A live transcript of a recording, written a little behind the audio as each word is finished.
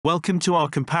Welcome to our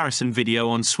comparison video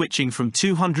on switching from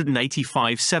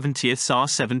 285/70ths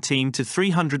R17 to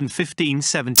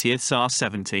 315/70ths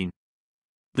R17.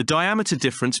 The diameter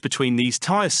difference between these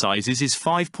tire sizes is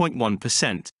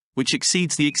 5.1%, which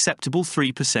exceeds the acceptable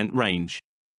 3% range.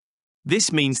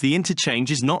 This means the interchange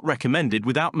is not recommended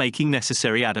without making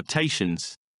necessary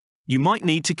adaptations. You might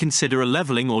need to consider a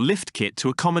leveling or lift kit to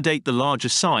accommodate the larger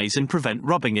size and prevent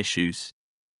rubbing issues.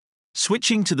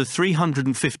 Switching to the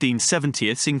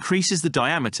 315/70ths increases the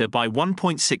diameter by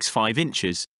 1.65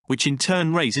 inches, which in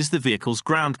turn raises the vehicle's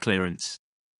ground clearance.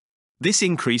 This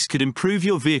increase could improve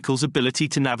your vehicle's ability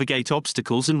to navigate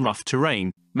obstacles and rough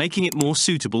terrain, making it more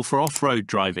suitable for off-road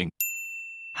driving.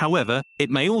 However, it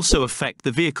may also affect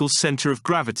the vehicle's center of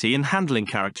gravity and handling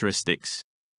characteristics.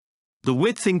 The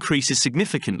width increases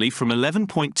significantly from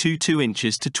 11.22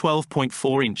 inches to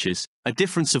 12.4 inches, a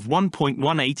difference of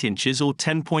 1.18 inches or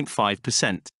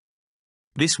 10.5%.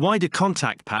 This wider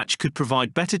contact patch could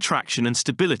provide better traction and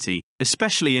stability,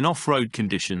 especially in off-road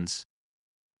conditions.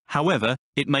 However,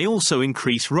 it may also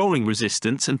increase rolling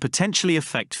resistance and potentially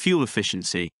affect fuel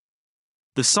efficiency.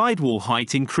 The sidewall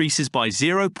height increases by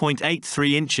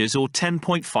 0.83 inches or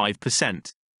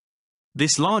 10.5%.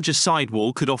 This larger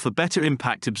sidewall could offer better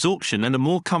impact absorption and a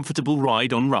more comfortable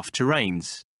ride on rough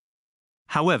terrains.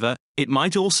 However, it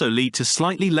might also lead to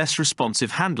slightly less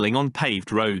responsive handling on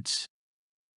paved roads.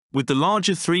 With the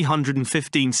larger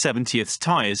 315/70ths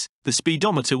tires, the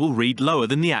speedometer will read lower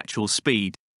than the actual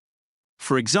speed.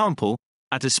 For example,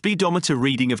 at a speedometer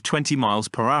reading of 20 miles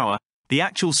per hour, the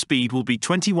actual speed will be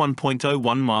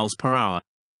 21.01 miles per hour.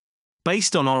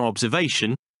 Based on our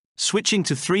observation, switching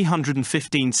to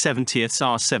 315/70ths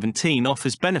R17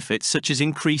 offers benefits such as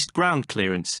increased ground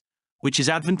clearance, which is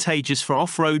advantageous for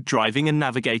off-road driving and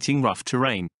navigating rough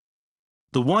terrain.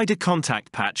 The wider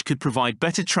contact patch could provide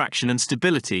better traction and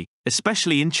stability,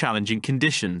 especially in challenging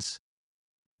conditions.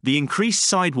 The increased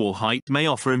sidewall height may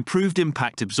offer improved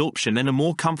impact absorption and a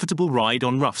more comfortable ride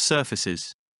on rough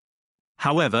surfaces.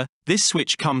 However, this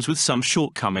switch comes with some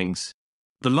shortcomings.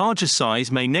 The larger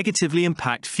size may negatively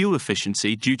impact fuel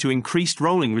efficiency due to increased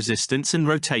rolling resistance and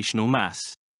rotational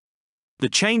mass. The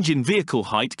change in vehicle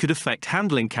height could affect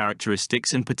handling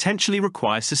characteristics and potentially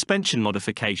require suspension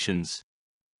modifications.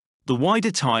 The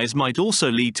wider tires might also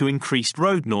lead to increased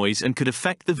road noise and could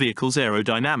affect the vehicle's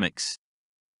aerodynamics.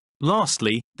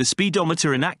 Lastly, the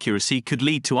speedometer inaccuracy could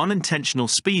lead to unintentional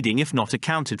speeding if not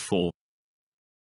accounted for.